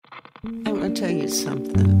I want to tell you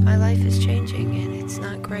something. My life is changing, and it's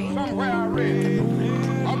not great at the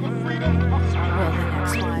moment. Well, the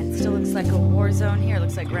next line still looks like a war zone here.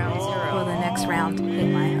 Looks like ground zero. Well, the next round hit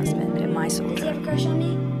my husband, hit my soldier. Do you have a crush on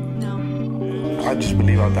me? No. I just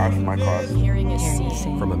believe I'll die for my cause. Hearing is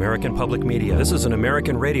seeing. From American Public Media, this is an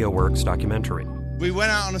American Radio Works documentary. We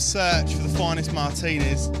went out on a search for the finest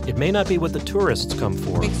martinis. It may not be what the tourists come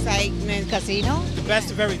for, Excitement, casino. The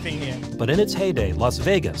best of everything here. but in its heyday, Las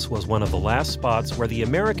Vegas was one of the last spots where the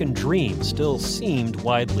American dream still seemed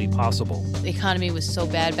widely possible. The economy was so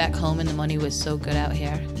bad back home and the money was so good out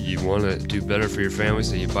here. You want to do better for your family,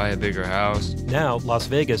 so you buy a bigger house. Now, Las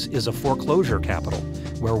Vegas is a foreclosure capital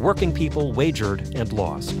where working people wagered and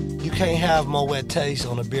lost. You can't have Moet taste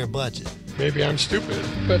on a beer budget. Maybe I'm stupid,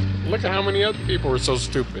 but look at how many other people are so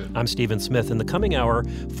stupid. I'm Stephen Smith. In the coming hour,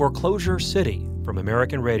 Foreclosure City from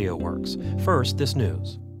American Radio Works. First, this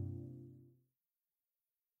news.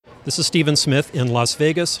 This is Stephen Smith in Las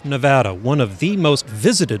Vegas, Nevada, one of the most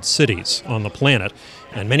visited cities on the planet,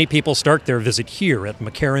 and many people start their visit here at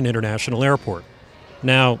McCarran International Airport.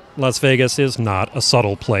 Now, Las Vegas is not a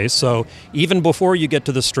subtle place, so even before you get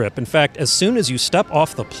to the Strip, in fact, as soon as you step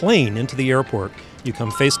off the plane into the airport, you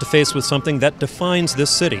come face to face with something that defines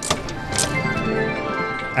this city.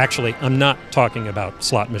 Actually, I'm not talking about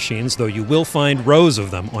slot machines, though you will find rows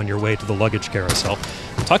of them on your way to the luggage carousel.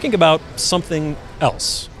 I'm talking about something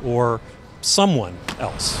else, or someone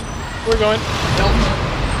else. We're going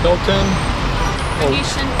Hilton.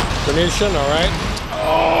 Venetian, all right.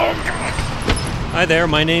 Oh, God. Hi there,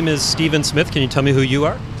 my name is Stephen Smith. Can you tell me who you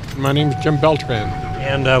are? My name is Jim Beltran.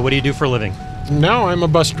 And what do you do for a living? Now I'm a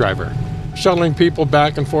bus driver, shuttling people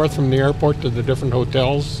back and forth from the airport to the different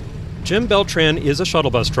hotels. Jim Beltran is a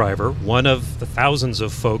shuttle bus driver, one of the thousands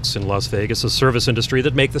of folks in Las Vegas, a service industry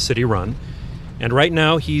that make the city run. And right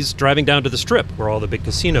now he's driving down to the Strip, where all the big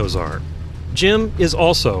casinos are. Jim is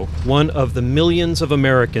also one of the millions of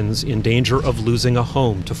Americans in danger of losing a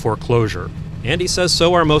home to foreclosure. And he says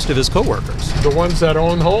so are most of his coworkers. The ones that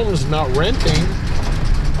own homes, not renting,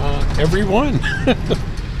 every one.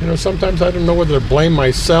 Sometimes I don't know whether to blame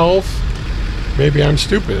myself. Maybe I'm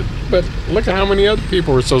stupid, but look at how many other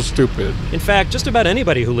people are so stupid. In fact, just about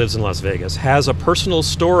anybody who lives in Las Vegas has a personal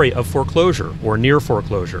story of foreclosure or near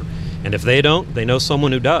foreclosure. And if they don't, they know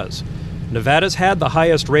someone who does. Nevada's had the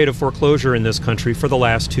highest rate of foreclosure in this country for the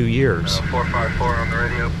last 2 years. 454 on the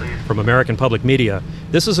radio, please. From American Public Media,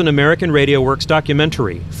 this is an American Radio Works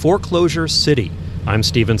documentary, Foreclosure City. I'm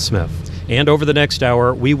Stephen Smith. And over the next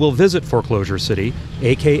hour, we will visit Foreclosure City,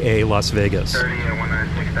 a.k.a. Las Vegas.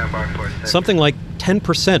 30-196, that box 46. Something like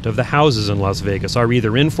 10% of the houses in Las Vegas are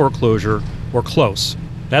either in foreclosure or close.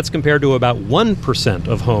 That's compared to about 1%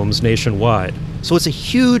 of homes nationwide. So it's a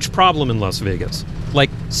huge problem in Las Vegas. Like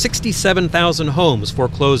 67,000 homes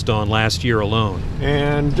foreclosed on last year alone.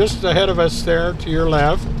 And just ahead of us there, to your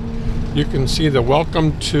left, you can see the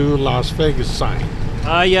Welcome to Las Vegas sign.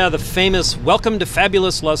 Yeah, the famous Welcome to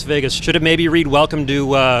Fabulous Las Vegas. Should it maybe read Welcome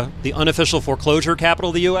to the unofficial foreclosure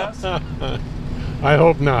capital of the U.S.? I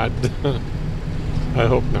hope not. I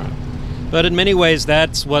hope not. But in many ways,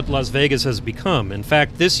 that's what Las Vegas has become. In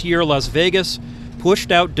fact, this year, Las Vegas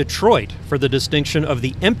pushed out Detroit for the distinction of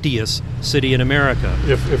the emptiest city in America.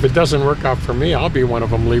 If it doesn't work out for me, I'll be one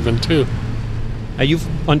of them leaving too. Now,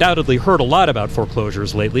 you've undoubtedly heard a lot about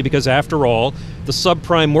foreclosures lately because, after all, the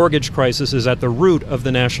subprime mortgage crisis is at the root of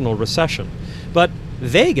the national recession. But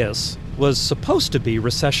Vegas was supposed to be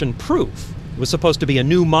recession-proof. It was supposed to be a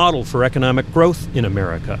new model for economic growth in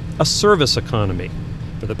America, a service economy.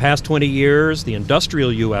 For the past 20 years, the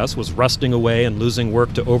industrial U.S. was rusting away and losing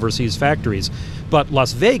work to overseas factories. But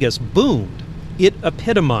Las Vegas boomed. It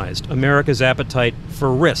epitomized America's appetite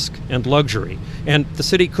for risk and luxury. And the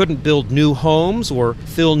city couldn't build new homes or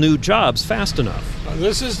fill new jobs fast enough.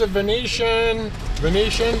 This is the Venetian.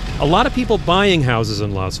 A lot of people buying houses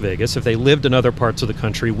in Las Vegas, if they lived in other parts of the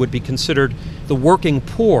country, would be considered the working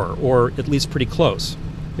poor, or at least pretty close.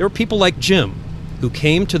 There were people like Jim, who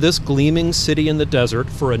came to this gleaming city in the desert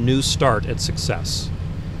for a new start at success.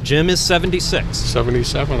 Jim is 76.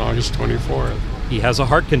 77, August 24th. He has a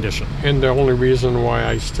heart condition. And the only reason why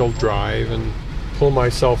I still drive and pull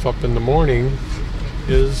myself up in the morning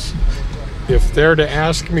is if they're to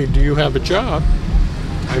ask me, do you have a job?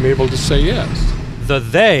 I'm able to say yes. The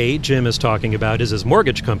they Jim is talking about is his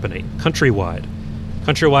mortgage company, Countrywide.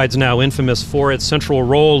 Countrywide's now infamous for its central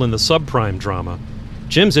role in the subprime drama.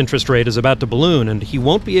 Jim's interest rate is about to balloon, and he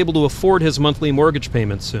won't be able to afford his monthly mortgage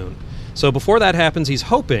payments soon. So before that happens, he's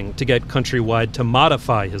hoping to get Countrywide to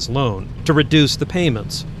modify his loan, to reduce the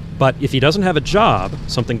payments. But if he doesn't have a job,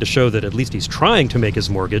 something to show that at least he's trying to make his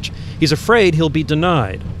mortgage, he's afraid he'll be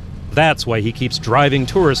denied. That's why he keeps driving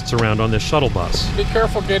tourists around on this shuttle bus. Be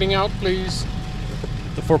careful getting out, please.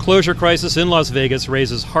 The foreclosure crisis in Las Vegas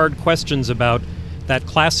raises hard questions about that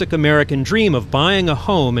classic American dream of buying a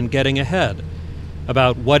home and getting ahead,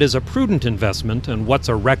 about what is a prudent investment and what's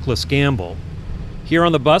a reckless gamble. Here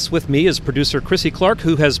on the bus with me is producer Chrissy Clark,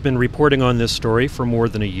 who has been reporting on this story for more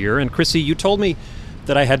than a year. And Chrissy, you told me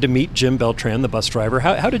that I had to meet Jim Beltran, the bus driver.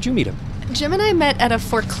 How did you meet him? Jim and I met at a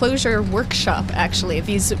foreclosure workshop, actually.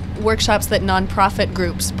 These workshops that nonprofit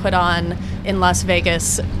groups put on in Las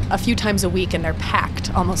Vegas a few times a week, and they're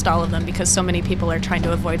packed, almost all of them, because so many people are trying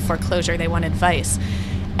to avoid foreclosure. They want advice.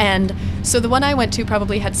 And so the one I went to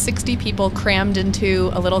probably had 60 people crammed into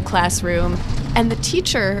a little classroom. And the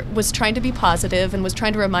teacher was trying to be positive and was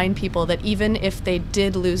trying to remind people that even if they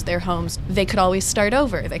did lose their homes, they could always start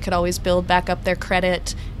over. They could always build back up their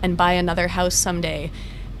credit and buy another house someday.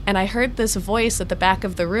 And I heard this voice at the back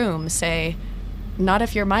of the room say, "Not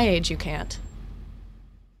if you're my age, you can't."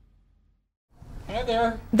 Hi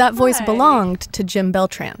there. That voice belonged to Jim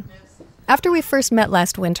Beltran. After we first met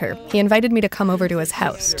last winter, he invited me to come over to his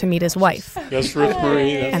house to meet his wife. That's Ruth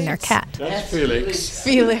Marie. And their cat. That's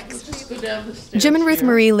Felix. Jim and Ruth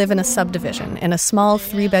Marie live in a subdivision in a small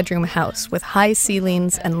 3-bedroom house with high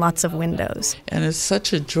ceilings and lots of windows. And it's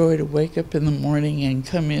such a joy to wake up in the morning and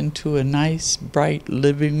come into a nice, bright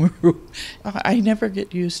living room. I never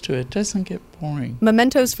get used to it. It doesn't get boring.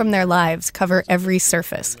 Mementos from their lives cover every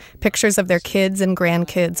surface. Pictures of their kids and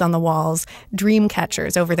grandkids on the walls, dream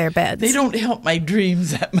catchers over their beds. They don't help my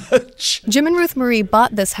dreams that much. Jim and Ruth Marie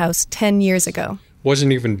bought this house 10 years ago.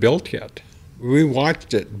 Wasn't even built yet. We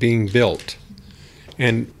watched it being built,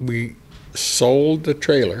 and we sold the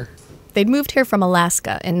trailer. They'd moved here from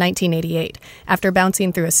Alaska in 1988 after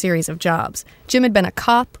bouncing through a series of jobs. Jim had been a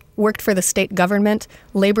cop, worked for the state government,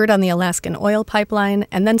 labored on the Alaskan oil pipeline,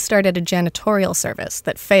 and then started a janitorial service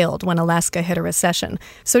that failed when Alaska hit a recession.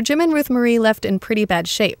 So Jim and Ruth Marie left in pretty bad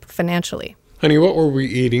shape financially. Honey, what were we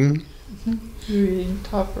eating? We were eating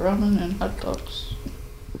top ramen and hot dogs.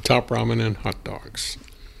 Top ramen and hot dogs.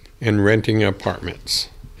 And renting apartments.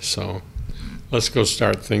 So let's go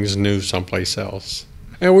start things new someplace else.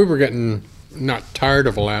 And we were getting not tired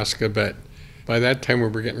of Alaska, but by that time we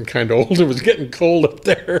were getting kind of old. It was getting cold up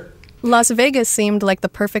there. Las Vegas seemed like the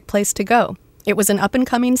perfect place to go. It was an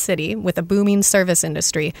up-and-coming city with a booming service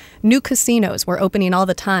industry. New casinos were opening all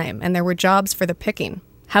the time, and there were jobs for the picking.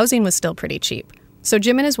 Housing was still pretty cheap. So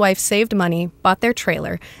Jim and his wife saved money, bought their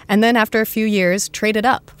trailer, and then after a few years traded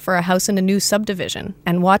up for a house in a new subdivision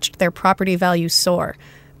and watched their property value soar.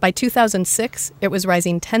 By 2006, it was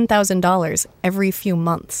rising $10,000 every few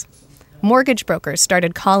months. Mortgage brokers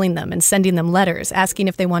started calling them and sending them letters asking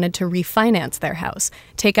if they wanted to refinance their house,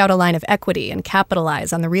 take out a line of equity, and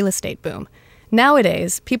capitalize on the real estate boom.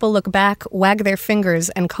 Nowadays, people look back, wag their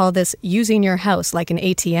fingers, and call this using your house like an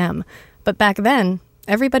ATM. But back then,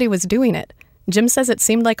 everybody was doing it. Jim says it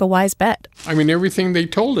seemed like a wise bet. I mean, everything they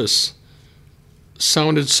told us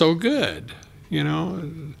sounded so good, you know.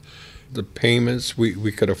 The payments,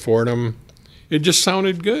 we could afford them. It just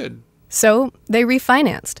sounded good. So they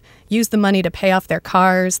refinanced, used the money to pay off their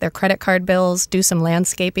cars, their credit card bills, do some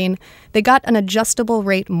landscaping. They got an adjustable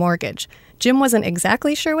rate mortgage. Jim wasn't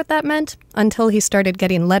exactly sure what that meant until he started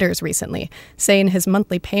getting letters recently, saying his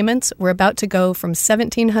monthly payments were about to go from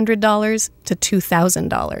 $1,700 to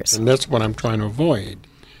 $2,000. And that's what I'm trying to avoid.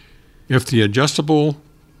 If the adjustable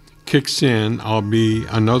kicks in, I'll be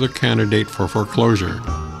another candidate for foreclosure.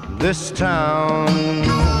 This town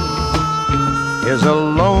is a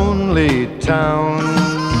lonely town.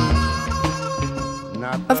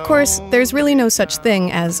 Of course, there's really no such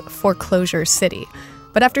thing as foreclosure city.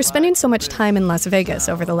 But after spending so much time in Las Vegas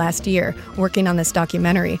over the last year, working on this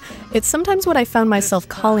documentary, it's sometimes what I found myself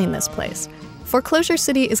calling this place. Foreclosure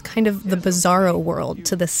City is kind of the bizarro world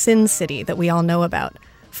to the Sin City that we all know about.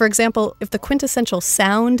 For example, if the quintessential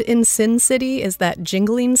sound in Sin City is that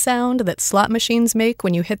jingling sound that slot machines make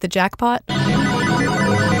when you hit the jackpot,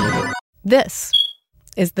 this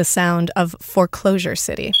is the sound of Foreclosure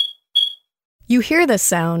City. You hear this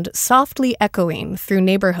sound softly echoing through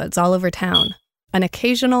neighborhoods all over town. An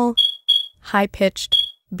occasional, high-pitched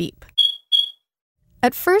beep.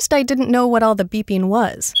 At first, I didn't know what all the beeping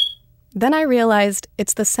was. Then I realized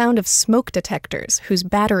it's the sound of smoke detectors whose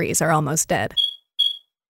batteries are almost dead.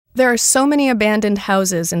 There are so many abandoned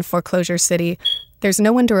houses in Foreclosure City, there's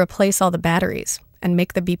no one to replace all the batteries and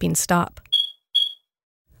make the beeping stop.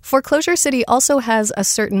 Foreclosure City also has a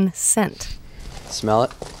certain scent. Smell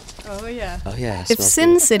it? Oh, yeah. Oh, yeah. If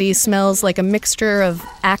Sin City smells like a mixture of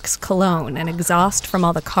Axe cologne and exhaust from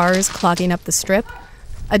all the cars clogging up the strip,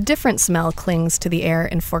 a different smell clings to the air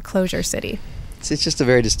in Foreclosure City. It's just a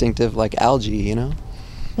very distinctive, like, algae, you know?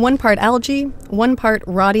 1 part algae, 1 part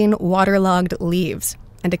rotting, waterlogged leaves,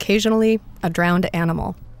 and occasionally a drowned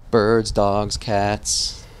animal. Birds, dogs,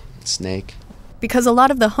 cats, snake. Because a lot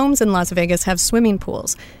of the homes in Las Vegas have swimming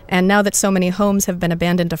pools, and now that so many homes have been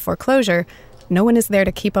abandoned to foreclosure, no one is there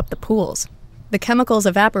to keep up the pools. The chemicals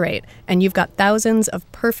evaporate, and you've got thousands of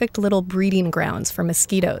perfect little breeding grounds for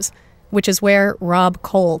mosquitoes, which is where Rob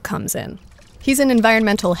Cole comes in. He's an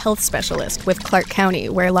environmental health specialist with Clark County,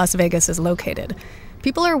 where Las Vegas is located.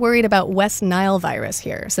 People are worried about West Nile virus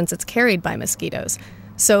here, since it's carried by mosquitoes.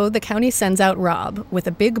 So the county sends out Rob with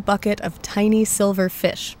a big bucket of tiny silver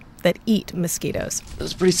fish that eat mosquitoes.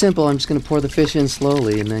 It's pretty simple. I'm just going to pour the fish in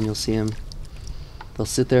slowly, and then you'll see them. They'll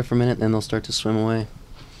sit there for a minute, then they'll start to swim away.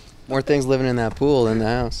 More things living in that pool than the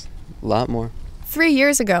house. A lot more. 3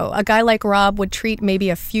 years ago, a guy like Rob would treat maybe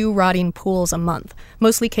a few rotting pools a month,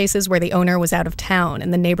 mostly cases where the owner was out of town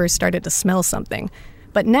and the neighbors started to smell something.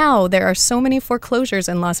 But now there are so many foreclosures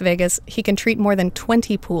in Las Vegas, he can treat more than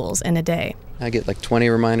 20 pools in a day. I get like 20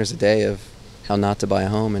 reminders a day of how not to buy a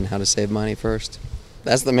home and how to save money first.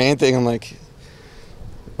 That's the main thing. I'm like,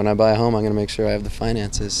 when I buy a home, I'm going to make sure I have the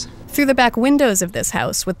finances. Through the back windows of this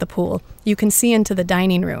house with the pool, you can see into the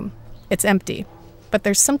dining room. It's empty, but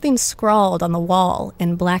there's something scrawled on the wall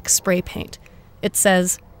in black spray paint. It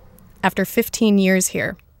says, "After 15 years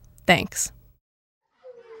here, thanks."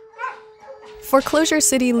 Foreclosure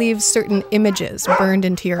City leaves certain images burned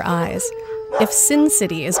into your eyes. If Sin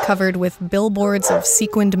City is covered with billboards of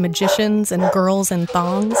sequined magicians and girls in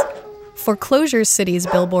thongs, Foreclosure City's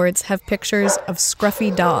billboards have pictures of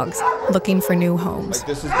scruffy dogs looking for new homes. Like,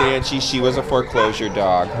 this is Banshee. She was a foreclosure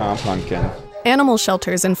dog, huh, Pumpkin? Animal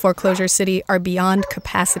shelters in Foreclosure City are beyond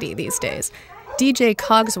capacity these days. DJ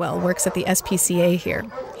Cogswell works at the SPCA here.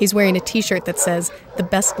 He's wearing a t-shirt that says, "The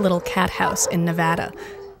best little cat house in Nevada."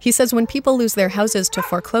 He says when people lose their houses to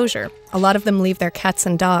foreclosure, a lot of them leave their cats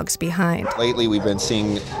and dogs behind. Lately, we've been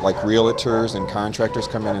seeing like realtors and contractors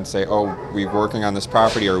come in and say, "Oh, we're working on this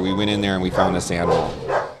property," or "We went in there and we found this animal."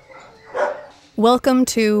 Welcome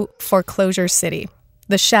to Foreclosure City,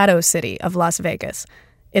 the shadow city of Las Vegas.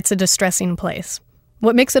 It's a distressing place.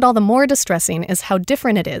 What makes it all the more distressing is how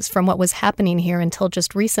different it is from what was happening here until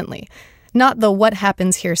just recently. Not the what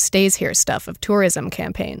happens here stays here stuff of tourism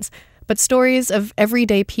campaigns, but stories of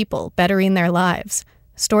everyday people bettering their lives.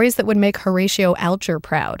 Stories that would make Horatio Alger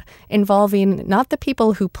proud, involving not the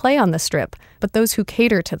people who play on the strip, but those who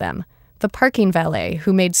cater to them. The parking valet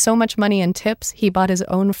who made so much money in tips he bought his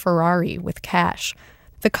own Ferrari with cash.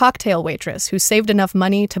 The cocktail waitress who saved enough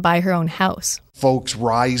money to buy her own house. Folks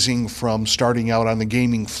rising from starting out on the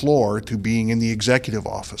gaming floor to being in the executive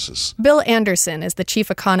offices. Bill Anderson is the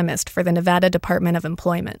chief economist for the Nevada Department of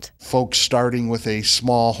Employment. Folks starting with a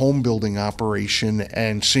small home building operation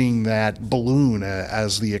and seeing that balloon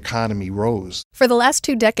as the economy rose. For the last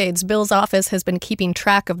 2 decades, Bill's office has been keeping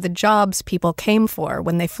track of the jobs people came for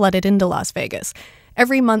when they flooded into Las Vegas.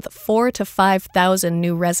 Every month, 4,000 to 5,000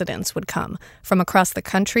 new residents would come from across the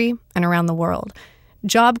country and around the world.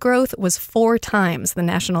 Job growth was 4 times the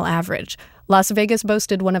national average. Las Vegas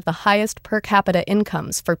boasted one of the highest per capita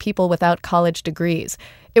incomes for people without college degrees.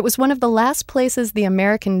 It was one of the last places the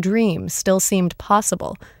American dream still seemed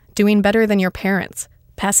possible, doing better than your parents,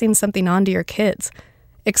 passing something on to your kids.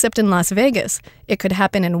 Except in Las Vegas, it could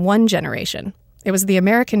happen in 1 generation. It was the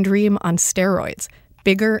American dream on steroids,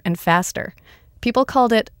 bigger and faster. People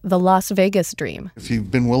called it the Las Vegas dream. If you've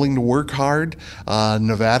been willing to work hard,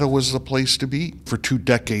 Nevada was the place to be. For 2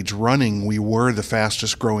 decades running, we were the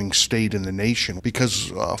fastest growing state in the nation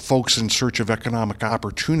because folks in search of economic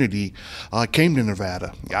opportunity came to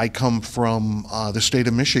Nevada. I come from the state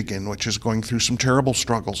of Michigan, which is going through some terrible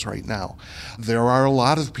struggles right now. There are a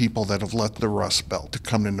lot of people that have left the Rust Belt to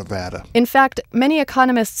come to Nevada. In fact, many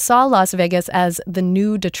economists saw Las Vegas as the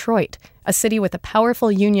new Detroit, a city with a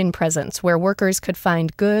powerful union presence where workers could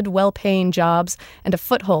find good, well-paying jobs and a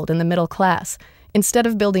foothold in the middle class. Instead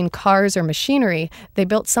of building cars or machinery, they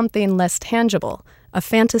built something less tangible, a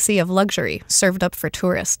fantasy of luxury served up for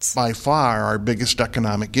tourists. By far, our biggest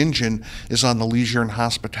economic engine is on the leisure and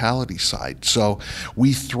hospitality side. So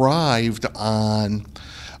we thrived on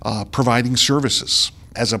providing services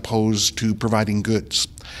as opposed to providing goods.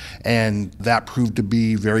 And that proved to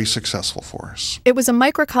be very successful for us. It was a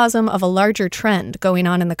microcosm of a larger trend going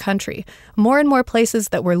on in the country. More and more places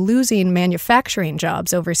that were losing manufacturing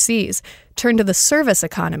jobs overseas turned to the service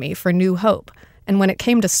economy for new hope. And when it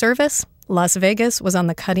came to service, Las Vegas was on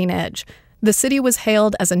the cutting edge. The city was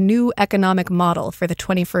hailed as a new economic model for the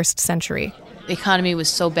 21st century. The economy was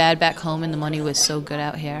so bad back home and the money was so good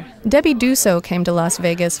out here. Debbie Dusso came to Las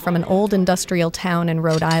Vegas from an old industrial town in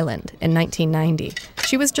Rhode Island in 1990.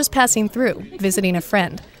 She was just passing through, visiting a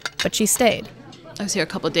friend, but she stayed. I was here a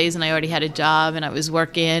couple of days and I already had a job and I was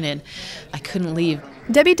working and I couldn't leave.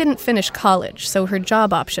 Debbie didn't finish college, so her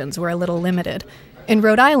job options were a little limited. In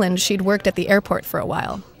Rhode Island, she'd worked at the airport for a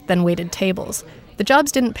while, then waited tables. The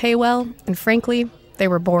jobs didn't pay well, and frankly, they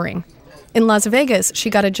were boring. In Las Vegas,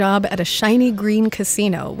 she got a job at a shiny green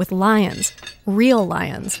casino with lions, real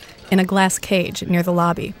lions, in a glass cage near the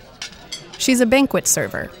lobby. She's a banquet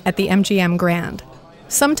server at the MGM Grand.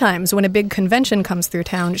 Sometimes when a big convention comes through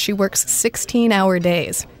town, she works 16-hour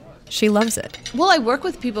days. She loves it. Well, I work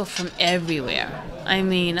with people from everywhere. I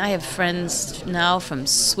mean, I have friends now from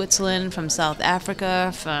Switzerland, from South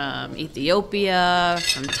Africa, from Ethiopia,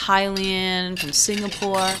 from Thailand, from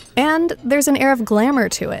Singapore. And there's an air of glamour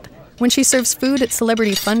to it. When she serves food at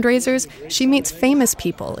celebrity fundraisers, she meets famous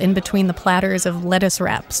people in between the platters of lettuce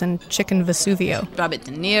wraps and chicken Vesuvio. Robert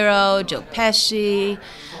De Niro, Joe Pesci,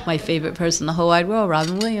 my favorite person in the whole wide world,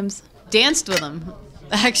 Robin Williams. Danced with him,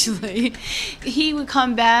 actually. He would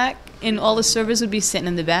come back, and all the servers would be sitting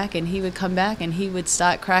in the back, and he would come back, and he would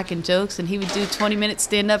start cracking jokes, and he would do 20 minutes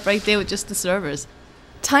stand-up right there with just the servers.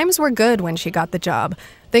 Times were good when she got the job.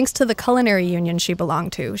 Thanks to the culinary union she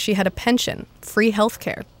belonged to, she had a pension, free health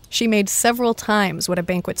care. She made several times what a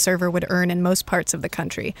banquet server would earn in most parts of the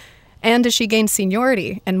country. And as she gained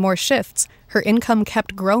seniority and more shifts, her income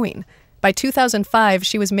kept growing. By 2005,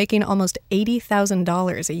 she was making almost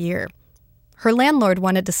 $80,000 a year. Her landlord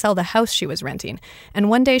wanted to sell the house she was renting, and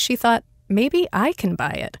one day she thought, maybe I can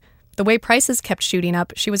buy it. The way prices kept shooting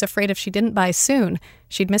up, she was afraid if she didn't buy soon,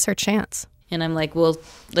 she'd miss her chance. And I'm like, well,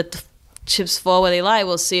 let the chips fall where they lie.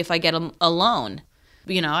 We'll see if I get a loan.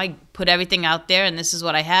 You know, I put everything out there, and this is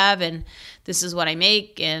what I have, and this is what I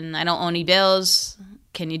make, and I don't owe any bills.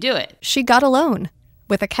 Can you do it? She got a loan,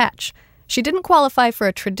 with a catch. She didn't qualify for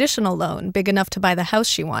a traditional loan big enough to buy the house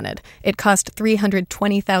she wanted. It cost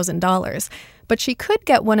 $320,000. But she could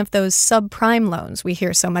get one of those subprime loans we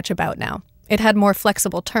hear so much about now. It had more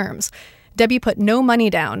flexible terms. Debbie put no money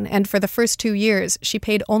down, and for the first 2 years, she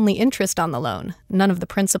paid only interest on the loan, none of the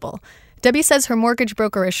principal. Debbie says her mortgage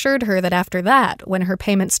broker assured her that after that, when her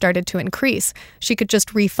payments started to increase, she could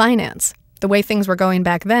just refinance. The way things were going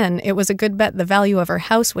back then, it was a good bet the value of her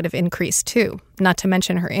house would have increased too, not to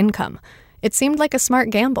mention her income. It seemed like a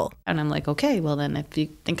smart gamble. And I'm like, okay, well then if you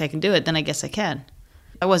think I can do it, then I guess I can.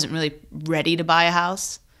 I wasn't really ready to buy a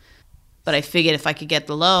house, but I figured if I could get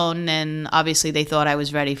the loan, then obviously they thought I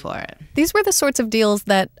was ready for it. These were the sorts of deals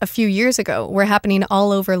that, a few years ago, were happening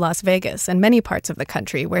all over Las Vegas and many parts of the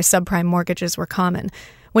country where subprime mortgages were common.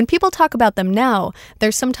 When people talk about them now,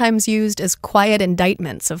 they're sometimes used as quiet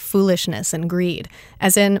indictments of foolishness and greed.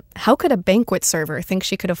 As in, how could a banquet server think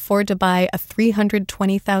she could afford to buy a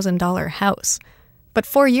 $320,000 house? But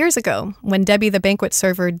 4 years ago, when Debbie the banquet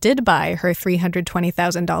server did buy her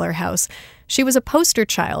 $320,000 house, she was a poster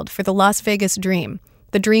child for the Las Vegas dream.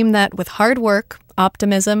 The dream that, with hard work,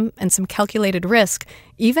 optimism, and some calculated risk,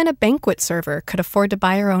 even a banquet server could afford to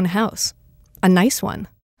buy her own house. A nice one.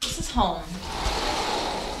 This is home.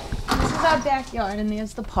 This is our backyard, and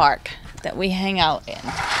there's the park that we hang out in,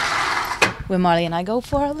 where Marley and I go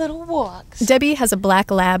for our little walks. Debbie has a black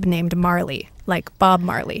lab named Marley, like Bob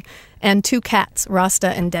Marley, and 2 cats, Rasta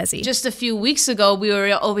and Desi. Just a few weeks ago, we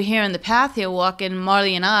were over here in the path here walking,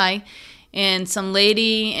 Marley and I, and some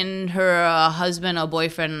lady and her husband or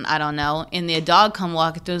boyfriend, I don't know, and their dog come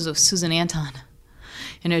walking through with Susan Anton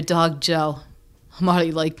and her dog Joe.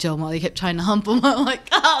 Marley liked Joe. Marley kept trying to hump him. I'm like,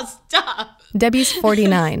 oh, stop. Debbie's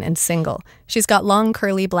 49 and single. She's got long,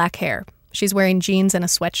 curly black hair. She's wearing jeans and a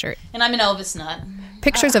sweatshirt. And I'm an Elvis nut.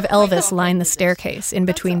 Pictures of Elvis line the staircase in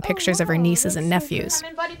between pictures of her nieces and nephews.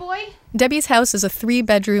 Buddy boy. Debbie's house is a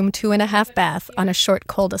 3-bedroom, 2.5 bath on a short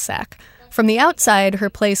cul-de-sac. From the outside, her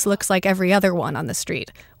place looks like every other one on the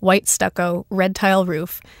street. White stucco, red tile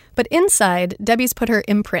roof. But inside, Debbie's put her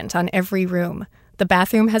imprint on every room. The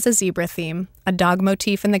bathroom has a zebra theme, a dog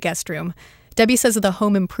motif in the guest room. Debbie says the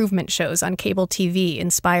home improvement shows on cable TV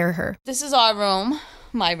inspire her. This is our room,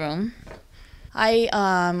 my room.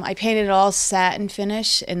 I painted it all satin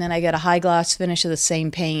finish, and then I got a high gloss finish of the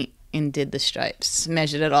same paint and did the stripes.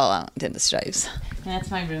 Measured it all out and did the stripes. And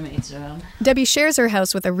that's my roommate's room. Debbie shares her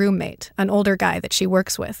house with a roommate, an older guy that she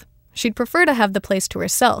works with. She'd prefer to have the place to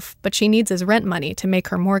herself, but she needs his rent money to make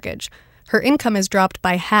her mortgage. Her income has dropped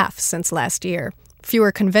by half since last year.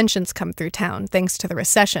 Fewer conventions come through town thanks to the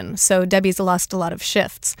recession, so Debbie's lost a lot of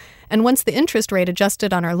shifts. And once the interest rate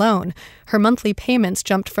adjusted on her loan, her monthly payments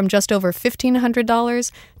jumped from just over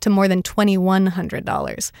 $1,500 to more than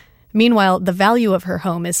 $2,100. Meanwhile, the value of her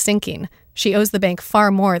home is sinking. She owes the bank far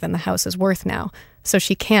more than the house is worth now, so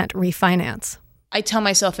she can't refinance. I tell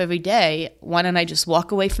myself every day, why don't I just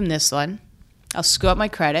walk away from this one? I'll screw up my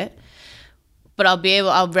credit, but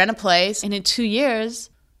I'll rent a place, and in 2 years,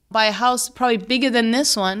 buy a house probably bigger than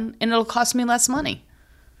this one, and it'll cost me less money.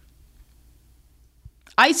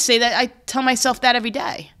 I tell myself that every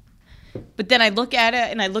day. But then I look at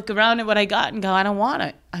it and I look around at what I got and go, I don't want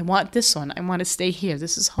it. I want this one. I want to stay here.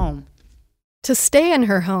 This is home. To stay in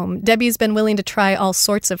her home, Debbie's been willing to try all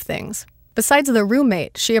sorts of things. Besides the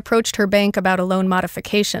roommate, she approached her bank about a loan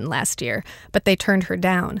modification last year, but they turned her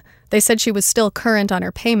down. They said she was still current on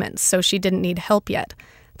her payments, so she didn't need help yet.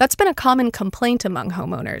 That's been a common complaint among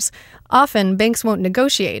homeowners. Often, banks won't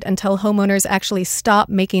negotiate until homeowners actually stop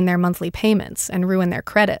making their monthly payments and ruin their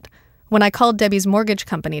credit. When I called Debbie's mortgage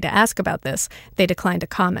company to ask about this, they declined to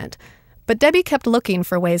comment. But Debbie kept looking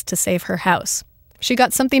for ways to save her house. She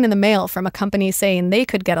got something in the mail from a company saying they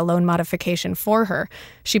could get a loan modification for her.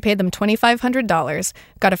 She paid them $2,500,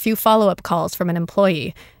 got a few follow-up calls from an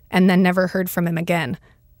employee, and then never heard from him again.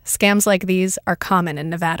 Scams like these are common in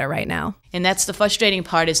Nevada right now. And that's the frustrating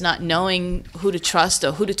part, is not knowing who to trust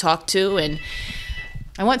or who to talk to. And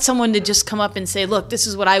I want someone to just come up and say, look, this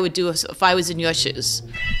is what I would do if I was in your shoes.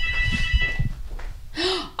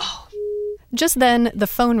 Just then, the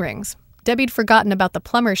phone rings. Debbie'd forgotten about the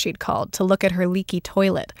plumber she'd called to look at her leaky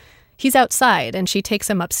toilet. He's outside, and she takes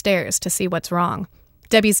him upstairs to see what's wrong.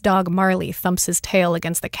 Debbie's dog Marley thumps his tail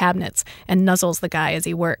against the cabinets and nuzzles the guy as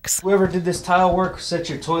he works. Whoever did this tile work set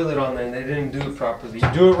your toilet on there and they didn't do it properly.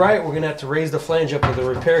 To do it right, we're going to have to raise the flange up with a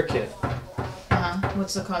repair kit.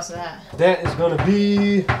 What's the cost of that? That is going to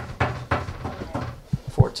be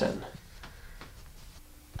 $410.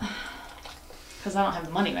 Because I don't have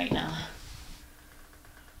the money right now.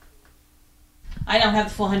 I don't have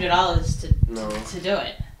the $400 to do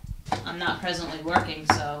it. I'm not presently working,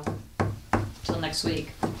 so till next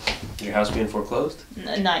week. Your house being foreclosed?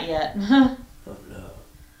 Not yet. Oh no.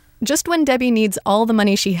 Just when Debbie needs all the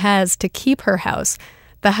money she has to keep her house,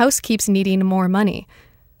 the house keeps needing more money.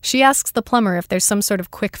 She asks the plumber if there's some sort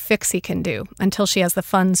of quick fix he can do until she has the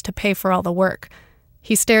funds to pay for all the work.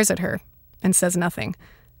 He stares at her and says nothing.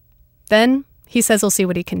 Then he says he'll see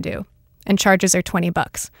what he can do and charges her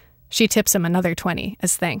 $20. She tips him another $20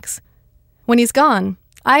 as thanks. When he's gone,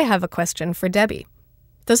 I have a question for Debbie.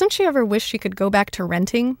 Doesn't she ever wish she could go back to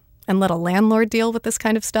renting and let a landlord deal with this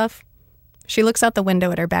kind of stuff? She looks out the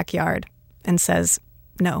window at her backyard and says,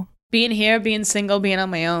 no. Being here, being single, being on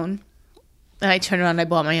my own, and I turned around and I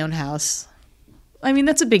bought my own house. I mean,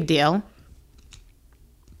 that's a big deal.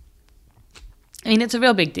 I mean, it's a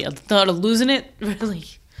real big deal. The thought of losing it, really,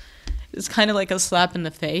 is kind of like a slap in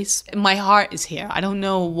the face. My heart is here. I don't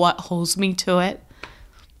know what holds me to it.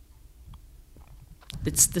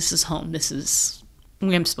 This is home. This is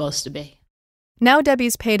where I'm supposed to be. Now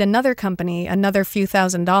Debbie's paid another company another few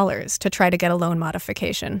 $1,000s to try to get a loan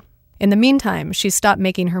modification. In the meantime, she's stopped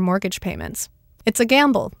making her mortgage payments. It's a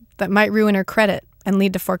gamble that might ruin her credit and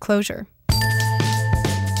lead to foreclosure.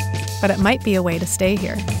 But it might be a way to stay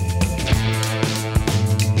here.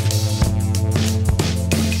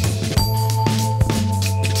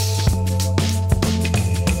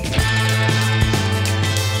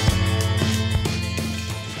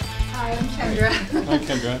 Hi,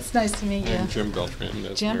 Kendra. It's nice to meet you. I'm Jim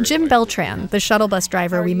Beltran. Jim Beltran, the shuttle bus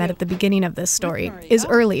driver we met at the beginning of this story, is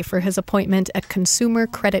early for his appointment at Consumer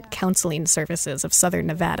Credit Counseling Services of Southern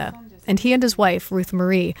Nevada. And he and his wife, Ruth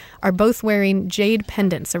Marie, are both wearing jade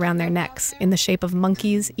pendants around their necks in the shape of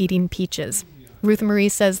monkeys eating peaches. Ruth Marie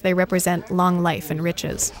says they represent long life and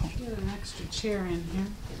riches. Get an extra chair in here.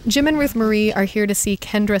 Jim and Ruth Marie are here to see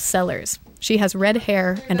Kendra Sellers. She has red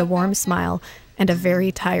hair and a warm smile and a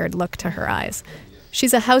very tired look to her eyes.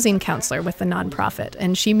 She's a housing counselor with the nonprofit,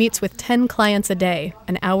 and she meets with 10 clients a day,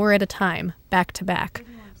 an hour at a time, back to back.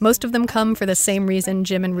 Most of them come for the same reason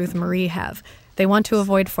Jim and Ruth Marie have. They want to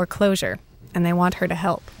avoid foreclosure, and they want her to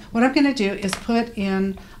help. What I'm going to do is put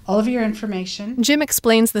in all of your information. Jim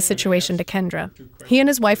explains the situation to Kendra. He and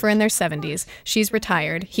his wife are in their 70s. She's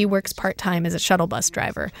retired. He works part-time as a shuttle bus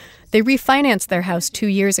driver. They refinanced their house 2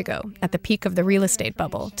 years ago, at the peak of the real estate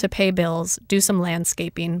bubble, to pay bills, do some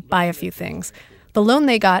landscaping, buy a few things. The loan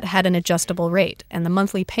they got had an adjustable rate, and the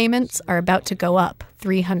monthly payments are about to go up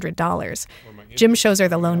 $300. Jim shows her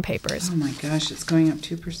the loan papers. Oh my gosh, it's going up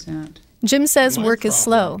 2%. Jim says work is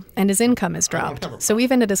slow and his income has dropped. So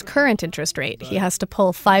even at his current interest rate, he has to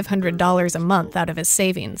pull $500 a month out of his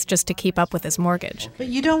savings just to keep up with his mortgage. But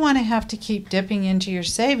you don't want to have to keep dipping into your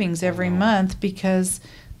savings every month because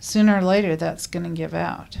sooner or later that's going to give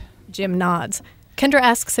out. Jim nods. Kendra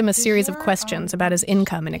asks him a series of questions about his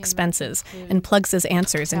income and expenses and plugs his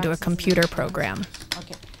answers into a computer program.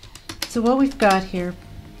 Okay. So what we've got here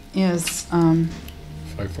is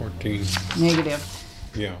 514. negative.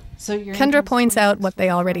 Yeah. So Kendra points out what they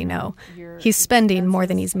already know. He's spending more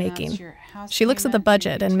than he's making. She looks at the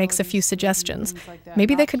budget and makes a few suggestions.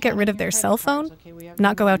 Maybe they could get rid of their cell phone,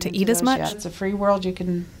 not go out to eat as much. Yeah, it's a free world. You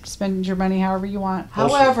can spend your money however you want.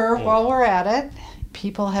 However, while we're at it,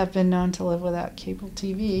 people have been known to live without cable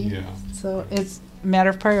TV. Yeah. So it's a matter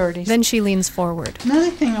of priorities. Then she leans forward.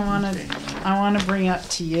 Another thing I want to bring up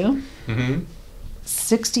to you. Mm-hmm.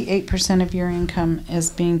 68% of your income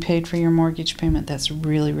is being paid for your mortgage payment. That's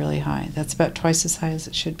really, really high. That's about twice as high as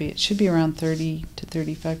it should be. It should be around 30 to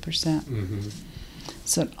 35%. Mm-hmm.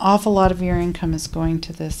 So an awful lot of your income is going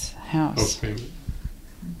to this house. Okay.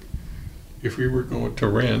 If we were going to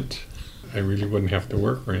rent, I really wouldn't have to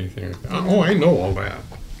work or anything like that. Oh, I know all that.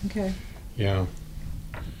 Okay. Yeah.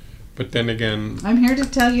 But then again... I'm here to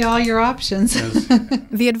tell you all your options.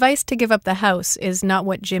 The advice to give up the house is not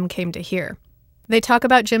what Jim came to hear. They talk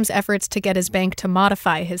about Jim's efforts to get his bank to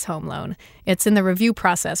modify his home loan. It's in the review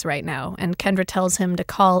process right now, and Kendra tells him to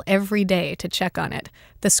call every day to check on it.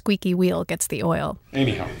 The squeaky wheel gets the oil.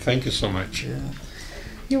 Anyhow, thank you so much. Yeah.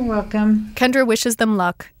 You're welcome. Kendra wishes them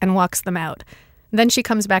luck and walks them out. Then she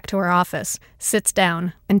comes back to her office, sits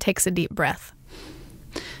down, and takes a deep breath.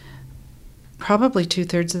 Probably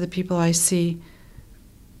 2/3 of the people I see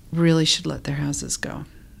really should let their houses go.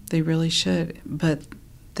 They really should, but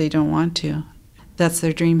they don't want to. That's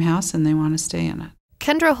their dream house, and they want to stay in it.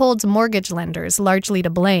 Kendra holds mortgage lenders largely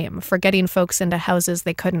to blame for getting folks into houses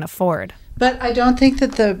they couldn't afford. But I don't think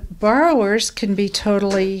that the borrowers can be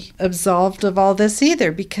totally absolved of all this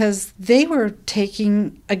either, because they were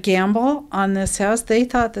taking a gamble on this house. They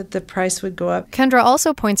thought that the price would go up. Kendra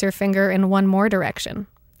also points her finger in one more direction,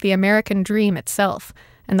 the American dream itself,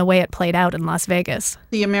 and the way it played out in Las Vegas.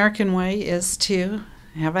 The American way is to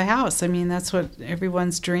have a house. I mean, that's what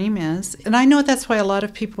everyone's dream is. And I know that's why a lot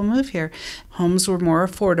of people move here. Homes were more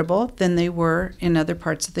affordable than they were in other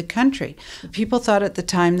parts of the country. People thought at the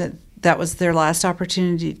time that that was their last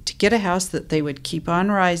opportunity to get a house, that they would keep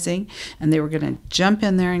on rising, and they were going to jump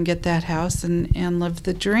in there and get that house and live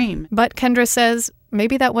the dream. But Kendra says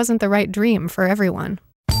maybe that wasn't the right dream for everyone.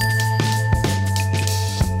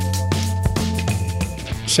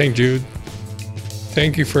 St. Jude,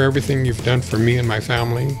 thank you for everything you've done for me and my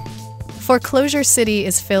family. Foreclosure City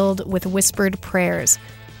is filled with whispered prayers.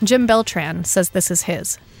 Jim Beltran says this is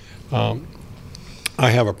his. I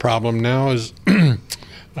have a problem now is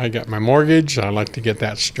I got my mortgage. I like to get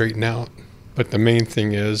that straightened out. But the main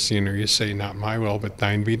thing is, you say, not my will, but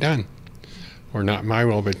thine be done. Or not my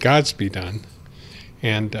will, but God's be done.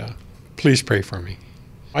 And please pray for me.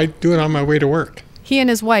 I do it on my way to work. He and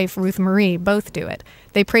his wife, Ruth Marie, both do it.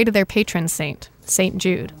 They pray to their patron saint, St.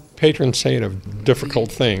 Jude. Patron saint of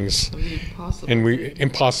difficult things.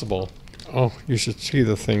 Impossible. Oh, you should see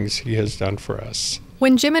the things he has done for us.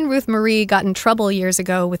 When Jim and Ruth Marie got in trouble years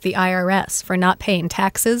ago with the IRS for not paying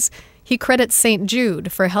taxes, he credits St.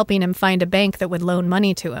 Jude for helping him find a bank that would loan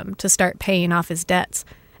money to him to start paying off his debts.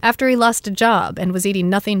 After he lost a job and was eating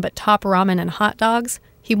nothing but top ramen and hot dogs,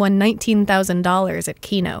 he won $19,000 at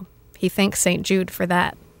Keno. He thanks St. Jude for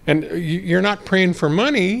that. And you're not praying for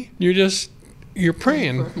money, you're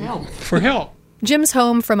praying for help. Jim's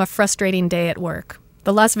home from a frustrating day at work.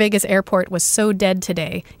 The Las Vegas airport was so dead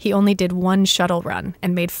today, he only did one shuttle run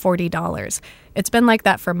and made $40. It's been like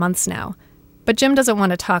that for months now. But Jim doesn't want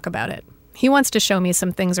to talk about it. He wants to show me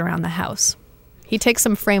some things around the house. He takes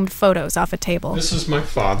some framed photos off a table. This is my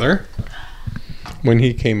father when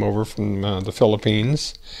he came over from the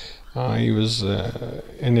Philippines. He was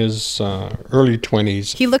in his early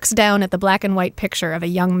 20s. He looks down at the black and white picture of a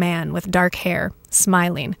young man with dark hair,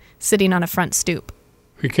 smiling, sitting on a front stoop.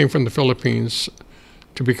 He came from the Philippines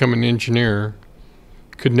to become an engineer,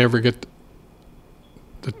 could never get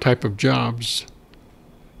the type of jobs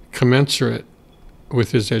commensurate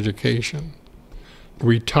with his education.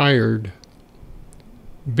 Retired,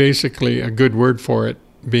 basically a good word for it,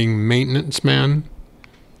 being maintenance man.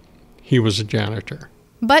 He was a janitor.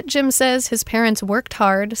 But Jim says his parents worked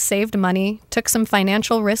hard, saved money, took some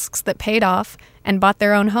financial risks that paid off, and bought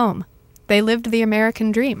their own home. They lived the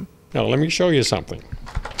American dream. Now, let me show you something.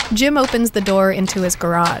 Jim opens the door into his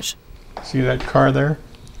garage. See that car there?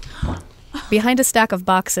 Behind a stack of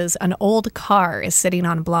boxes, an old car is sitting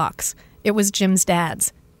on blocks. It was Jim's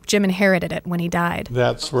dad's. Jim inherited it when he died.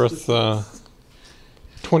 That's worth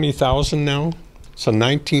 $20,000 now. It's a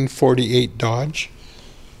 1948 Dodge.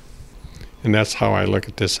 And that's how I look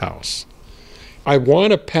at this house. I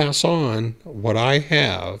want to pass on what I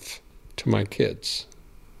have to my kids.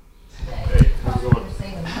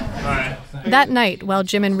 That night, while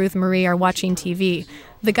Jim and Ruth Marie are watching TV,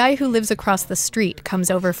 the guy who lives across the street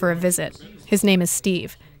comes over for a visit. His name is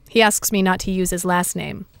Steve. He asks me not to use his last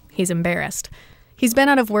name. He's embarrassed. He's been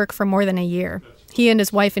out of work for more than a year. He and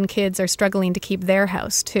his wife and kids are struggling to keep their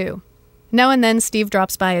house, too. Now and then, Steve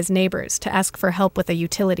drops by his neighbors to ask for help with a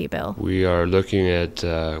utility bill. We are looking at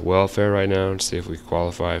welfare right now to see if we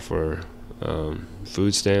qualify for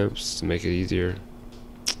food stamps to make it easier.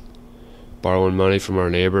 Borrowing money from our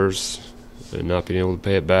neighbors and not being able to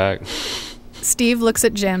pay it back. Steve looks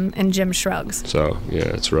at Jim, and Jim shrugs. So, yeah,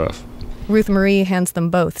 it's rough. Ruth Marie hands them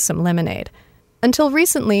both some lemonade. Until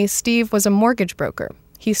recently, Steve was a mortgage broker.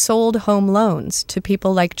 He sold home loans to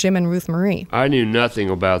people like Jim and Ruth Marie. I knew nothing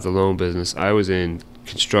about the loan business. I was in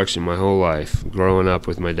construction my whole life, growing up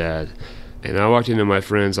with my dad. And I walked into my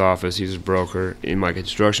friend's office, he was a broker, in my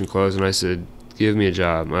construction clothes, and I said, give me a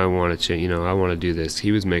job. I want to change, I want to do this.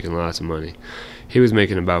 He was making lots of money. He was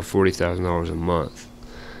making about $40,000 a month.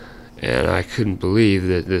 And I couldn't believe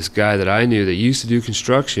that this guy that I knew that used to do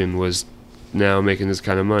construction was now making this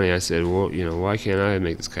kind of money. I said, well, why can't I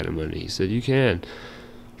make this kind of money? He said, you can.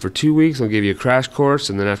 For 2 weeks, I'll give you a crash course,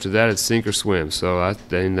 and then after that, it's sink or swim. So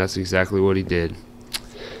then that's exactly what he did.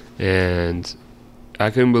 And I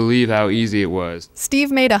couldn't believe how easy it was. Steve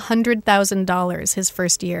made $100,000 his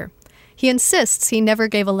first year. He insists he never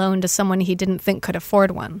gave a loan to someone he didn't think could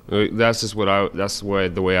afford one. That's just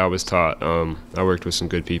the way I was taught. I worked with some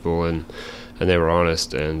good people, and they were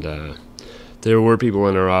honest. And there were people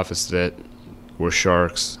in our office that were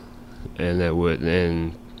sharks, and they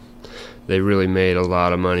really made a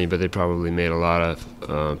lot of money, but they probably made a lot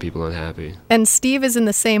of people unhappy. And Steve is in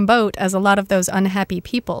the same boat as a lot of those unhappy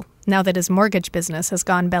people, now that his mortgage business has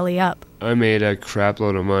gone belly up. I made a crap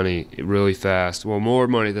load of money really fast. Well, more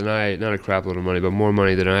money than not a crap load of money, but more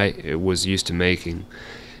money than I was used to making.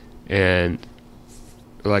 And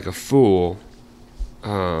like a fool,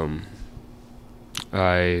 I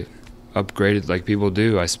upgraded like people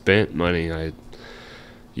do. I spent money.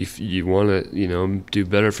 You want to, do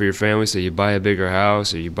better for your family, so you buy a bigger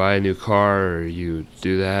house, or you buy a new car, or you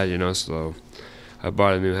do that, So I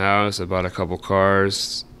bought a new house, I bought a couple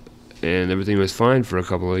cars, and everything was fine for a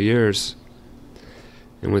couple of years.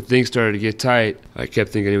 And when things started to get tight, I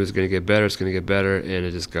kept thinking it was going to get better, and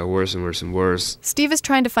it just got worse and worse and worse. Steve is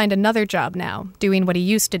trying to find another job now, doing what he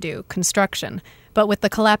used to do, construction. But with the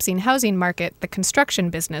collapsing housing market, the construction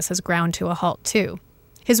business has ground to a halt, too.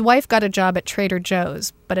 His wife got a job at Trader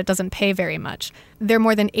Joe's, but it doesn't pay very much. They're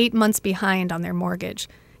more than 8 months behind on their mortgage.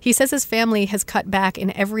 He says his family has cut back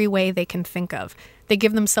in every way they can think of. They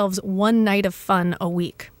give themselves one night of fun a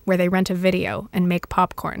week, where they rent a video and make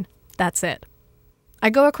popcorn. That's it.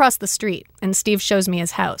 I go across the street, and Steve shows me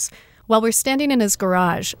his house. While we're standing in his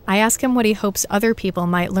garage, I ask him what he hopes other people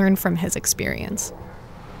might learn from his experience.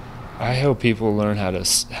 I hope people learn how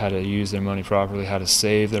to use their money properly, how to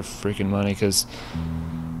save their freaking money, because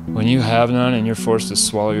when you have none and you're forced to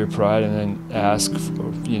swallow your pride and then ask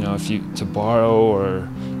for, to borrow, or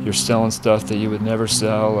you're selling stuff that you would never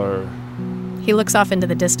sell, or... He looks off into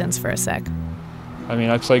the distance for a sec. I mean,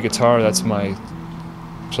 I play guitar.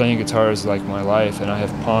 Playing guitar is like my life, and I have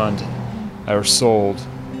pawned or sold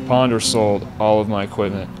all of my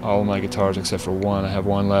equipment, all of my guitars except for one. I have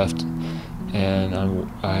one left, and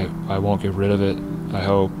I won't get rid of it, I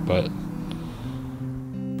hope, but...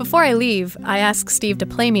 Before I leave, I ask Steve to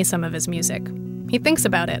play me some of his music. He thinks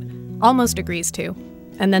about it, almost agrees to,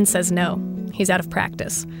 and then says no. He's out of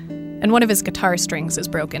practice. And one of his guitar strings is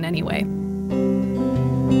broken anyway.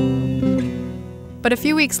 But a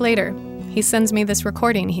few weeks later, he sends me this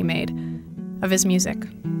recording he made of his music.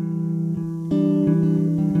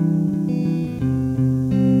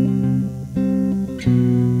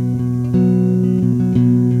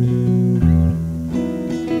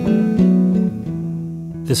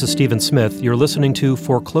 This is Stephen Smith. You're listening to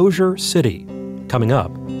Foreclosure City. Coming up.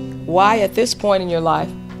 Why, at this point in your life,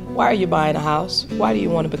 why are you buying a house? Why do you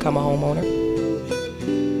want to become a homeowner?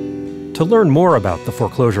 To learn more about the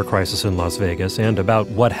foreclosure crisis in Las Vegas and about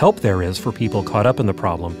what help there is for people caught up in the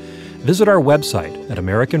problem, visit our website at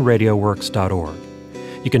AmericanRadioWorks.org.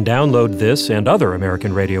 You can download this and other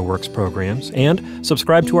American Radio Works programs and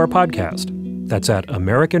subscribe to our podcast. That's at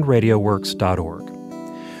AmericanRadioWorks.org.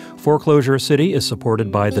 Foreclosure City is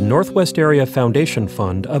supported by the Northwest Area Foundation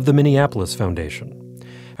Fund of the Minneapolis Foundation.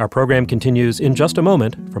 Our program continues in just a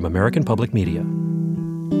moment from American Public Media.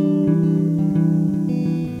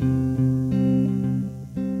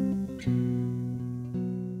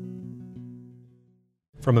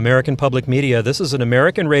 From American Public Media, this is an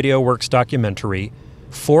American Radio Works documentary,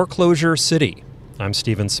 Foreclosure City. I'm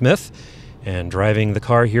Stephen Smith, and driving the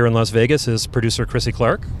car here in Las Vegas is producer Chrissy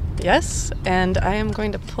Clark. Yes, and I am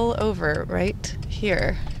going to pull over right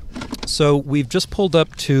here. So we've just pulled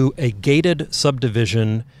up to a gated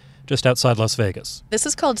subdivision just outside Las Vegas. This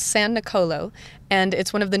is called San Nicolo, and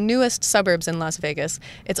it's one of the newest suburbs in Las Vegas.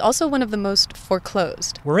 It's also one of the most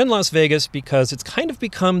foreclosed. We're in Las Vegas because it's kind of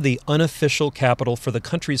become the unofficial capital for the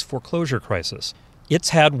country's foreclosure crisis. It's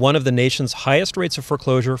had one of the nation's highest rates of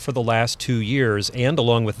foreclosure for the last 2 years, and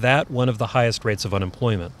along with that, one of the highest rates of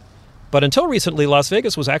unemployment. But until recently, Las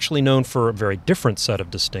Vegas was actually known for a very different set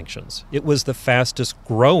of distinctions. It was the fastest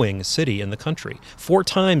growing city in the country, 4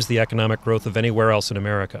 times the economic growth of anywhere else in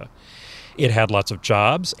America. It had lots of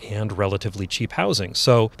jobs and relatively cheap housing,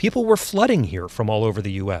 so people were flooding here from all over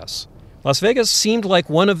the U.S. Las Vegas seemed like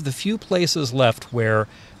one of the few places left where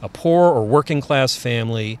a poor or working class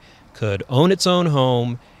family could own its own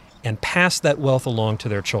home and pass that wealth along to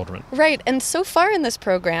their children. Right, and so far in this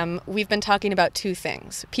program, we've been talking about 2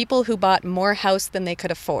 things. People who bought more house than they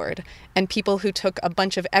could afford, and people who took a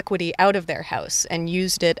bunch of equity out of their house and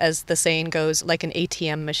used it, as the saying goes, like an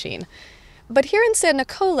ATM machine. But here in San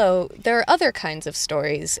Nicolo, there are other kinds of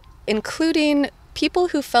stories, including people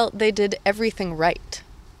who felt they did everything right.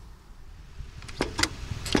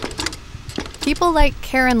 People like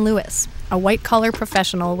Karen Lewis, a white-collar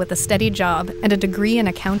professional with a steady job and a degree in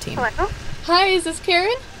accounting. Hello? Hi, is this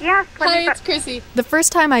Karen? Yes. Hi, it's Chrissy. The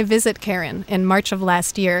first time I visit Karen, in March of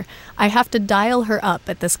last year, I have to dial her up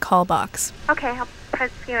at this call box. Okay, I'll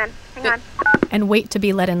press you in. Hang on. And wait to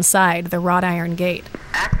be let inside the wrought iron gate.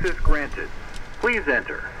 Access granted. Please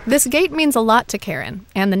enter. This gate means a lot to Karen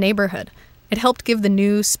and the neighborhood. It helped give the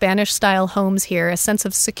new Spanish-style homes here a sense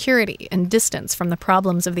of security and distance from the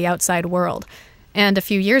problems of the outside world. And a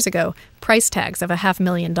few years ago, price tags of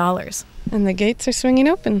 $500,000. And the gates are swinging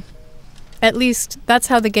open. At least, that's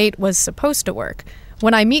how the gate was supposed to work.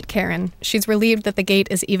 When I meet Karen, she's relieved that the gate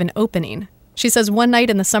is even opening. She says one night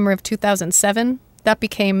in the summer of 2007, that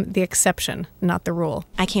became the exception, not the rule.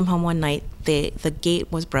 I came home one night, the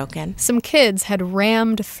gate was broken. Some kids had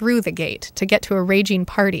rammed through the gate to get to a raging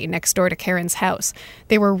party next door to Karen's house.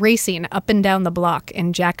 They were racing up and down the block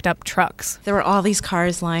in jacked up trucks. There were all these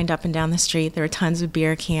cars lined up and down the street. There were tons of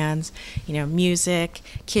beer cans, music,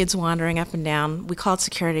 kids wandering up and down. We called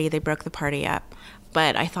security, they broke the party up.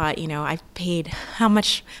 But I thought, I've paid how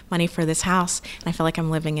much money for this house, and I feel like I'm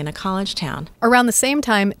living in a college town. Around the same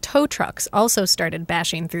time, tow trucks also started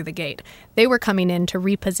bashing through the gate. They were coming in to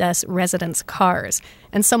repossess residents' cars,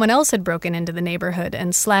 and someone else had broken into the neighborhood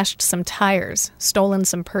and slashed some tires, stolen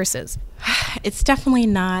some purses. It's definitely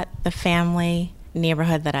not the family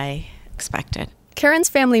neighborhood that I expected. Karen's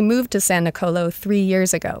family moved to San Nicolo 3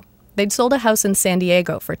 years ago. They'd sold a house in San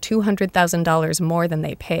Diego for $200,000 more than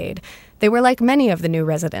they paid. They were like many of the new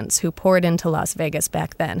residents who poured into Las Vegas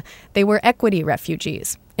back then. They were equity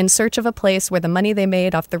refugees, in search of a place where the money they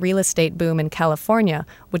made off the real estate boom in California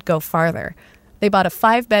would go farther. They bought a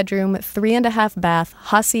 5-bedroom, 3.5-bath,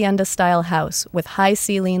 hacienda-style house with high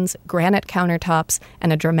ceilings, granite countertops,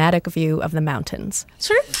 and a dramatic view of the mountains.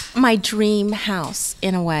 Sort of my dream house,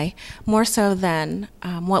 in a way, more so than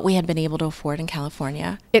what we had been able to afford in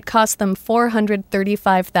California. It cost them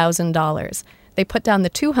 $435,000. They put down the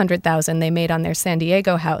 $200,000 they made on their San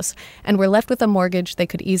Diego house and were left with a mortgage they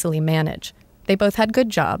could easily manage. They both had good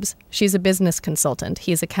jobs. She's a business consultant.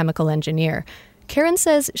 He's a chemical engineer. Karen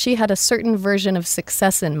says she had a certain version of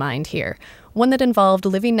success in mind here, one that involved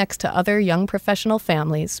living next to other young professional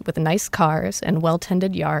families with nice cars and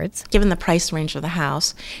well-tended yards. Given the price range of the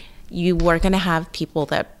house, you were going to have people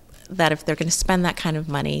that if they're going to spend that kind of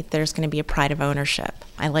money, there's going to be a pride of ownership.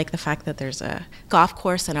 I like the fact that there's a golf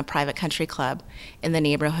course and a private country club in the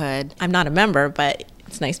neighborhood. I'm not a member, but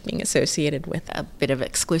it's nice being associated with a bit of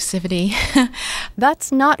exclusivity.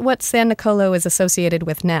 That's not what San Nicolo is associated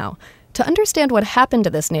with now. To understand what happened to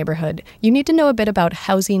this neighborhood, you need to know a bit about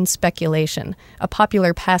housing speculation, a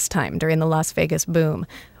popular pastime during the Las Vegas boom.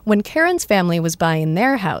 When Karen's family was buying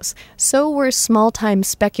their house, so were small-time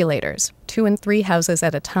speculators, 2 and 3 houses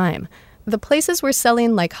at a time. The places were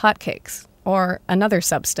selling like hotcakes, or another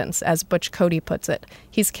substance, as Butch Cody puts it.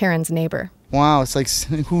 He's Karen's neighbor. Wow, it's like,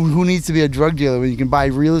 who needs to be a drug dealer when you can buy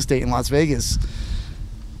real estate in Las Vegas?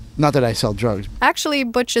 Not that I sell drugs. Actually,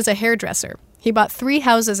 Butch is a hairdresser. He bought 3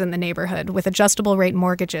 houses in the neighborhood with adjustable rate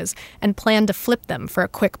mortgages and planned to flip them for a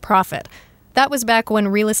quick profit. That was back when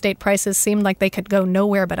real estate prices seemed like they could go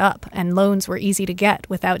nowhere but up, and loans were easy to get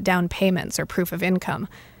without down payments or proof of income.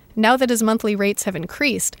 Now that his monthly rates have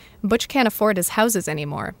increased, Butch can't afford his houses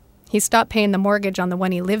anymore. He stopped paying the mortgage on the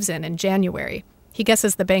one he lives in January. He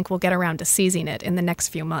guesses the bank will get around to seizing it in the next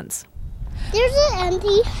few months. There's an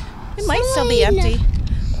empty. It might still be empty,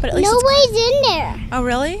 but at least nobody's in there. Oh,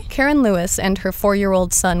 really? Karen Lewis and her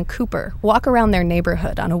 4-year-old son, Cooper, walk around their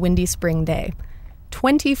neighborhood on a windy spring day.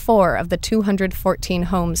 24 of the 214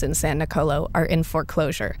 homes in San Nicolo are in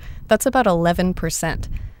foreclosure. That's about 11%.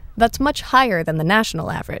 That's much higher than the national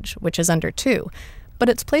average, which is under 2. But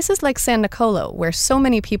it's places like San Nicolo, where so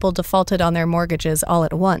many people defaulted on their mortgages all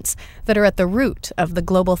at once, that are at the root of the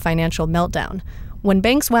global financial meltdown. When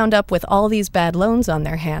banks wound up with all these bad loans on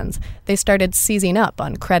their hands, they started seizing up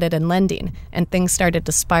on credit and lending, and things started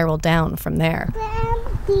to spiral down from there.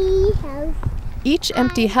 Empty house. Each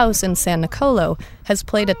empty house in San Nicolo has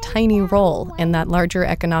played a tiny role in that larger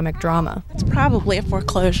economic drama. It's probably a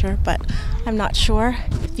foreclosure, but I'm not sure.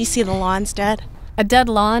 If you see the lawn's dead. A dead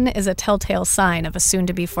lawn is a telltale sign of a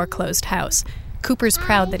soon-to-be foreclosed house. Cooper's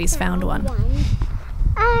proud that he's found one.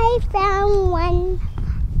 I found one.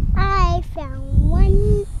 I found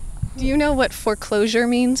one. Do you know what foreclosure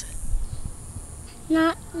means?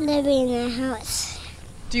 Not living in a house.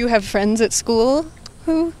 Do you have friends at school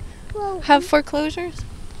who have foreclosures?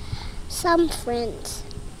 Some friends.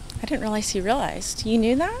 I didn't realize you realized. You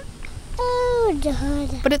knew that? Oh,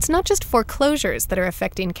 God. But it's not just foreclosures that are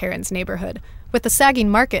affecting Karen's neighborhood. With the sagging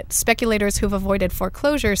market, speculators who've avoided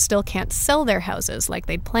foreclosure still can't sell their houses like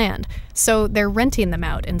they'd planned, so they're renting them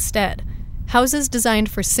out instead. Houses designed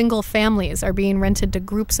for single families are being rented to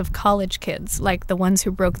groups of college kids, like the ones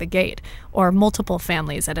who broke the gate, or multiple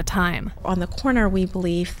families at a time. On the corner, we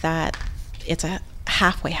believe that it's a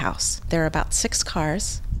halfway house. There are about 6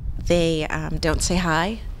 cars. They don't say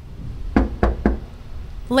hi.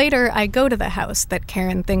 Later, I go to the house that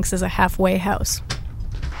Karen thinks is a halfway house.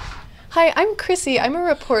 Hi, I'm Chrissy. I'm a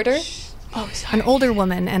reporter. Oh, sorry. An older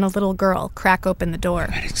woman and a little girl crack open the door.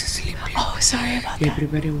 Oh, sorry about that.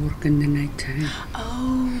 Everybody work in the nighttime.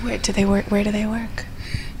 Oh, where do they work?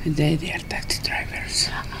 They are taxi drivers.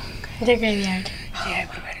 Okay. The graveyard. Yeah,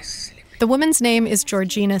 everybody's sleeping. The woman's name is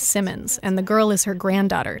Georgina Simmons, and the girl is her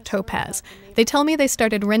granddaughter, Topaz. They tell me they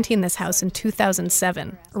started renting this house in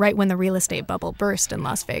 2007, right when the real estate bubble burst in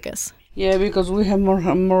Las Vegas. Yeah, because we have more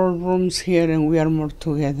rooms here and we are more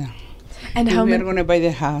together. And how we many? are going to buy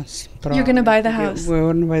the house. You're going to buy the house? We're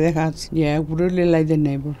going to buy the house. Yeah, we really like the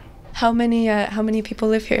neighbor. How many people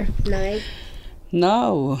live here? 9.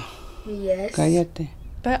 No. Yes. Cállate.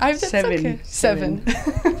 But that's 7. Okay. 7.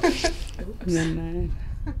 9.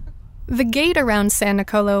 The gate around San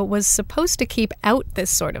Nicolo was supposed to keep out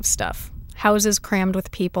this sort of stuff. Houses crammed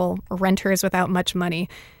with people, renters without much money.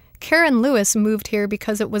 Karen Lewis moved here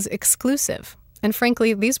because it was exclusive. And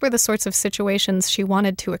frankly, these were the sorts of situations she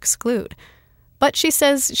wanted to exclude. But she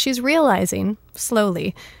says she's realizing,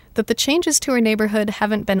 slowly, that the changes to her neighborhood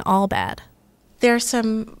haven't been all bad. There are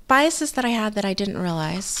some biases that I had that I didn't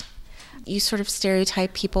realize. You sort of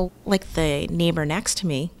stereotype people like the neighbor next to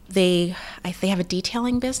me. They have a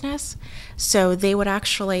detailing business, so they would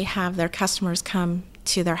actually have their customers come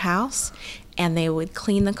to their house, and they would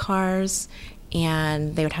clean the cars,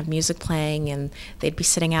 and they would have music playing, and they'd be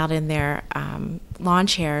sitting out in their lawn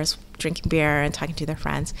chairs, drinking beer and talking to their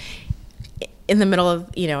friends in the middle of,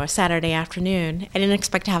 a Saturday afternoon. I didn't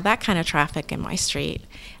expect to have that kind of traffic in my street,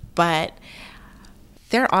 but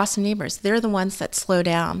they're awesome neighbors. They're the ones that slow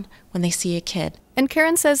down when they see a kid. And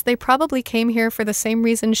Karen says they probably came here for the same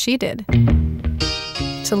reason she did,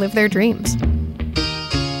 to live their dreams.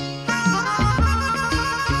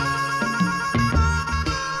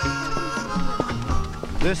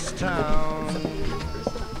 This town.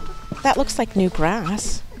 That looks like new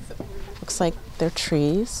grass. Looks like they're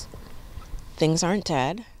trees. Things aren't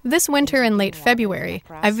dead. This winter in late February,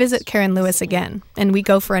 I visit Karen Lewis again, and we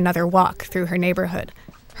go for another walk through her neighborhood.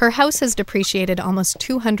 Her house has depreciated almost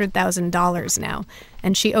 $200,000 now,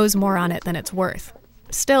 and she owes more on it than it's worth.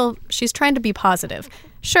 Still, she's trying to be positive.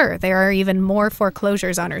 Sure, there are even more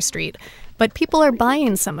foreclosures on her street, but people are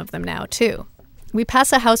buying some of them now, too. We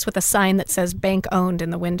pass a house with a sign that says bank owned in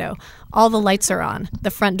the window. All the lights are on.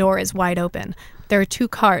 The front door is wide open. There are 2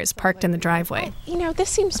 cars parked in the driveway.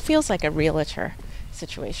 This feels like a realtor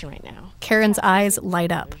situation right now. Karen's eyes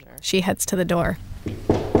light up. She heads to the door.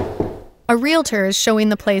 A realtor is showing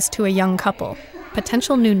the place to a young couple,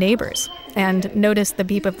 potential new neighbors, and notice the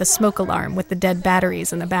beep of the smoke alarm with the dead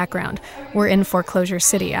batteries in the background. We're in Foreclosure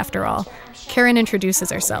City, after all. Karen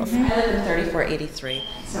introduces herself. I live in 3483,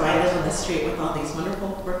 so I live on the street with all these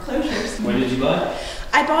wonderful foreclosures. When did you buy?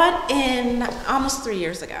 I bought in almost 3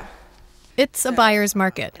 years ago. It's a buyer's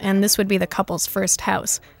market, and this would be the couple's first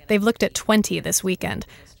house. They've looked at 20 this weekend.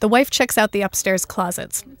 The wife checks out the upstairs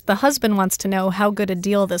closets. The husband wants to know how good a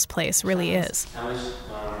deal this place really is.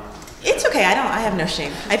 It's okay. I have no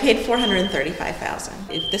shame. I paid $435,000.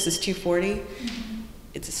 If this is $240,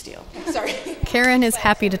 it's a steal. Sorry. Karen is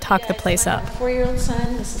happy to talk the place up. 4-year-old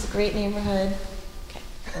son. This is a great neighborhood.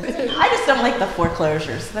 Okay. I just don't like the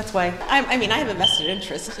foreclosures. That's why. I mean, I have a vested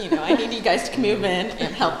interest. You know, I need you guys to move in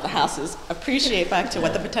and help the houses appreciate back to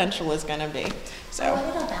what the potential is going to be. So. Oh,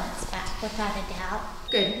 it'll bounce back without a doubt.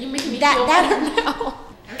 Good. You make me feel better now.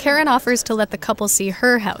 Karen offers to let the couple see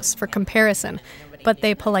her house for comparison, but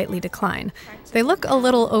they politely decline. They look a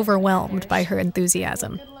little overwhelmed by her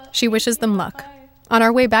enthusiasm. She wishes them luck. On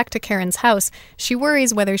our way back to Karen's house, she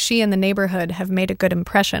worries whether she and the neighborhood have made a good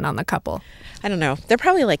impression on the couple. I don't know. They're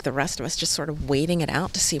probably like the rest of us, just sort of waiting it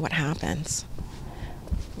out to see what happens.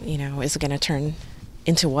 You know, is it going to turn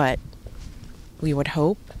into what we would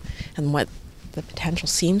hope and what the potential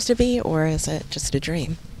seems to be, or is it just a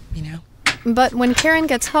dream, you know? But when Karen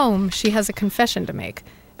gets home, she has a confession to make.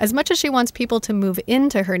 As much as she wants people to move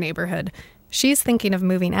into her neighborhood, she's thinking of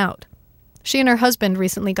moving out. She and her husband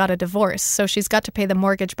recently got a divorce, so she's got to pay the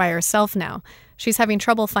mortgage by herself now. She's having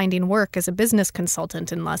trouble finding work as a business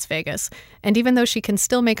consultant in Las Vegas, and even though she can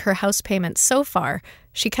still make her house payment so far,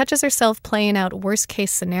 she catches herself playing out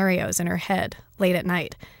worst-case scenarios in her head late at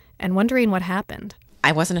night and wondering what happened.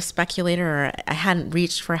 I wasn't a speculator, or I hadn't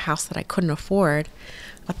reached for a house that I couldn't afford.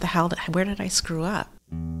 What the hell, where did I screw up?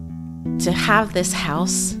 To have this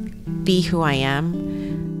house be who I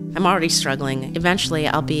am, I'm already struggling. Eventually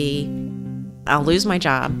I'll lose my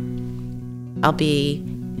job. I'll be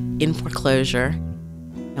in foreclosure.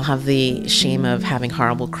 I'll have the shame of having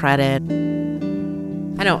horrible credit.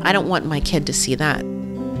 I don't want my kid to see that.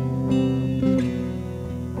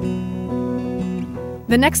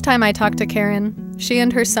 The next time I talk to Karen, she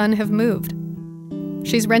and her son have moved.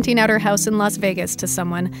 She's renting out her house in Las Vegas to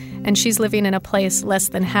someone, and she's living in a place less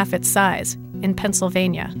than half its size, in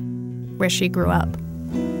Pennsylvania, where she grew up.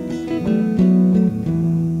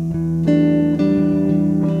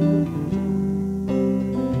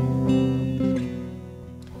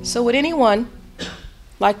 So would anyone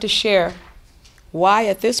like to share why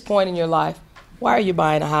at this point in your life, why are you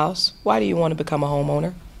buying a house? Why do you want to become a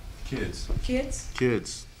homeowner? Kids.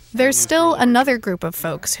 There's still another group of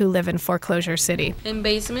folks who live in Foreclosure City.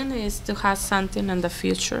 Investment is to have something in the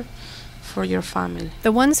future for your family.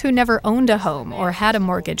 The ones who never owned a home or had a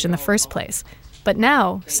mortgage in the first place. But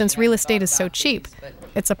now, since real estate is so cheap,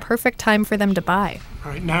 it's a perfect time for them to buy.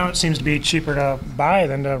 Right now it seems to be cheaper to buy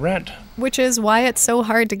than to rent. Which is why it's so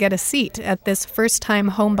hard to get a seat at this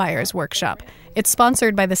first-time homebuyers workshop. It's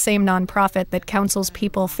sponsored by the same nonprofit that counsels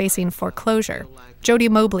people facing foreclosure. Jody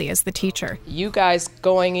Mobley is the teacher. You guys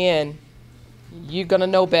going in, you're going to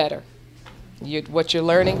know better. What you're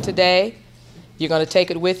learning today, you're going to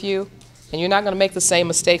take it with you, and you're not going to make the same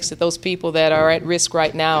mistakes that those people that are at risk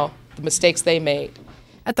right now, the mistakes they made.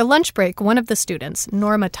 At the lunch break, one of the students,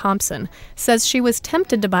 Norma Thompson, says she was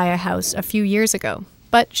tempted to buy a house a few years ago.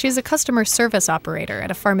 But she's a customer service operator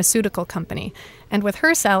at a pharmaceutical company, and with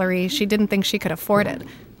her salary, she didn't think she could afford it.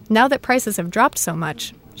 Now that prices have dropped so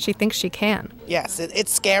much, she thinks she can. Yes,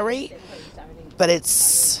 it's scary, but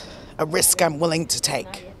it's a risk I'm willing to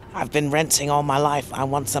take. I've been renting all my life. I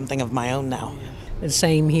want something of my own now. The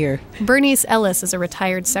same here. Bernice Ellis is a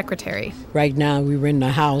retired secretary. Right now, we rent a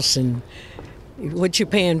house, and what you're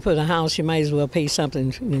paying for the house, you might as well pay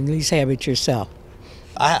something and at least have it yourself.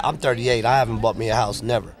 I'm 38. I haven't bought me a house,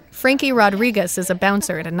 never. Frankie Rodriguez is a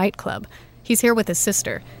bouncer at a nightclub. He's here with his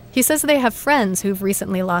sister. He says they have friends who've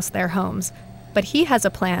recently lost their homes, but he has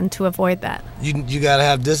a plan to avoid that. You got to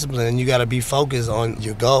have discipline, and you got to be focused on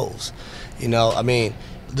your goals. You know, I mean,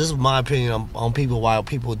 this is my opinion on people, why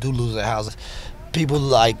people do lose their houses. People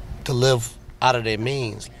like to live out of their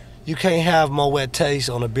means. You can't have Moet taste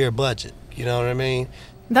on a beer budget. You know what I mean?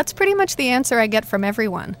 That's pretty much the answer I get from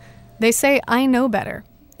everyone. They say, I know better.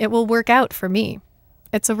 It will work out for me.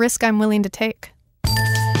 It's a risk I'm willing to take.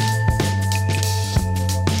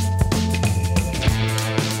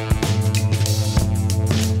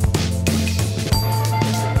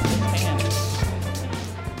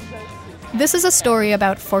 This is a story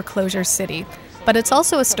about Foreclosure City, but it's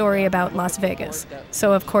also a story about Las Vegas.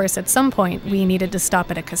 So, of course, at some point, we needed to stop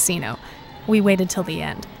at a casino. We waited till the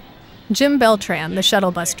end. Jim Beltran, the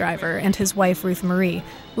shuttle bus driver, and his wife Ruth Marie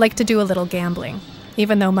like to do a little gambling,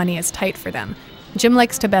 even though money is tight for them. Jim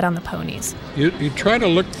likes to bet on the ponies. You try to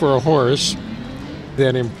look for a horse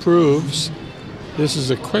that improves. This is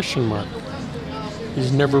a question mark.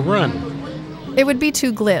 He's never run. It would be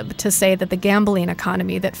too glib to say that the gambling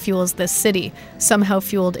economy that fuels this city somehow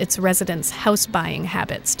fueled its residents' house-buying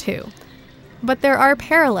habits, too. But there are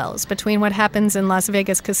parallels between what happens in Las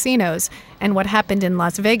Vegas casinos and what happened in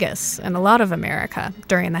Las Vegas and a lot of America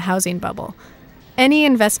during the housing bubble. Any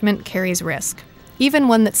investment carries risk, even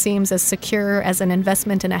one that seems as secure as an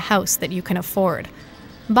investment in a house that you can afford.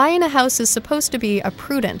 Buying a house is supposed to be a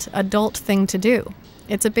prudent, adult thing to do.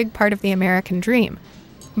 It's a big part of the American dream.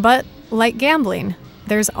 But, like gambling,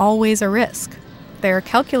 there's always a risk. There are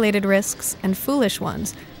calculated risks and foolish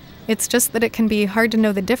ones. It's just that it can be hard to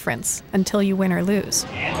know the difference until you win or lose.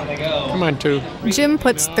 Come on, 2. Jim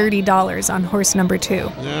puts $30 on horse number 2.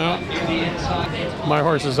 Yeah. My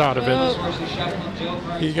horse is out of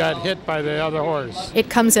it. He got hit by the other horse. It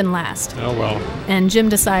comes in last. Oh, well. And Jim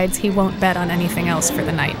decides he won't bet on anything else for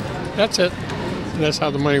the night. That's it. That's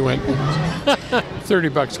how the money went.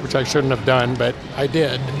 $30, which I shouldn't have done, but I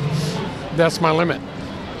did. That's my limit.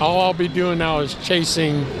 All I'll be doing now is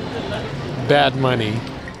chasing bad money.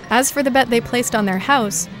 As for the bet they placed on their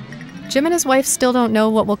house, Jim and his wife still don't know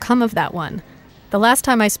what will come of that one. The last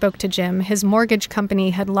time I spoke to Jim, his mortgage company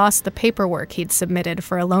had lost the paperwork he'd submitted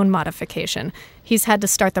for a loan modification. He's had to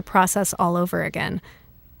start the process all over again.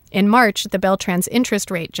 In March, the Beltrans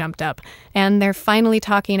interest rate jumped up, and they're finally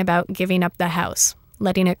talking about giving up the house,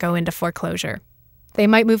 letting it go into foreclosure. They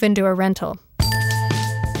might move into a rental.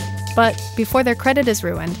 But before their credit is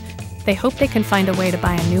ruined, they hope they can find a way to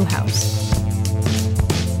buy a new house.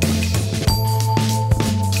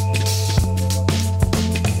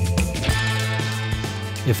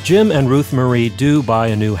 If Jim and Ruth Marie do buy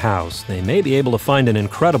a new house, they may be able to find an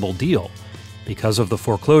incredible deal. Because of the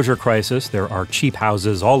foreclosure crisis, there are cheap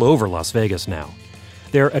houses all over Las Vegas now.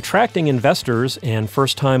 They're attracting investors and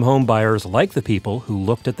first-time home buyers like the people who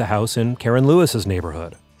looked at the house in Karen Lewis's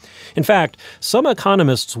neighborhood. In fact, some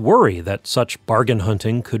economists worry that such bargain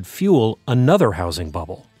hunting could fuel another housing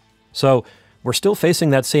bubble. So, we're still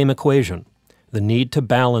facing that same equation, the need to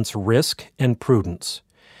balance risk and prudence.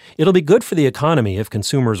 It'll be good for the economy if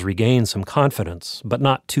consumers regain some confidence, but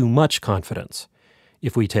not too much confidence.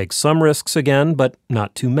 If we take some risks again, but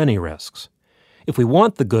not too many risks. If we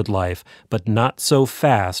want the good life, but not so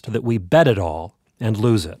fast that we bet it all and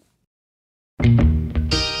lose it.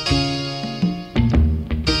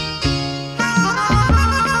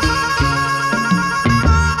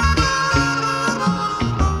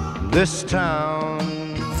 This town.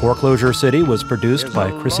 Foreclosure City was produced by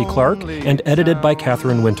Chrissy Clark and edited by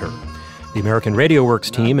Catherine Winter. The American Radio Works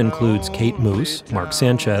team includes Kate Moose, Mark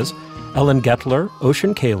Sanchez, Ellen Gettler,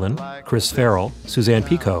 Ocean Kalin, Chris Farrell, Suzanne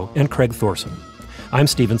Pico, and Craig Thorson. I'm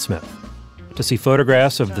Stephen Smith. To see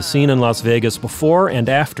photographs of the scene in Las Vegas before and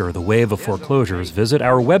after the wave of foreclosures, visit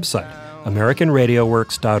our website,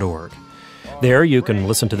 AmericanRadioWorks.org. There you can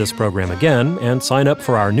listen to this program again and sign up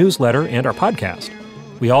for our newsletter and our podcast.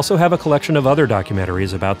 We also have a collection of other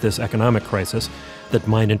documentaries about this economic crisis that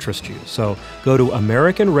might interest you, so go to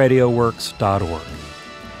AmericanRadioWorks.org.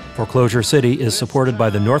 Foreclosure City is supported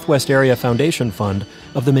by the Northwest Area Foundation Fund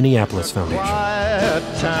of the Minneapolis Foundation. Riot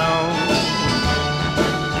town,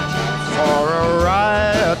 for a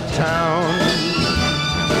riot town,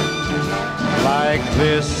 like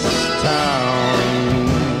this town,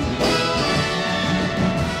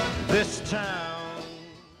 this town.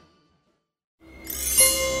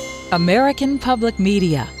 American Public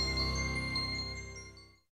Media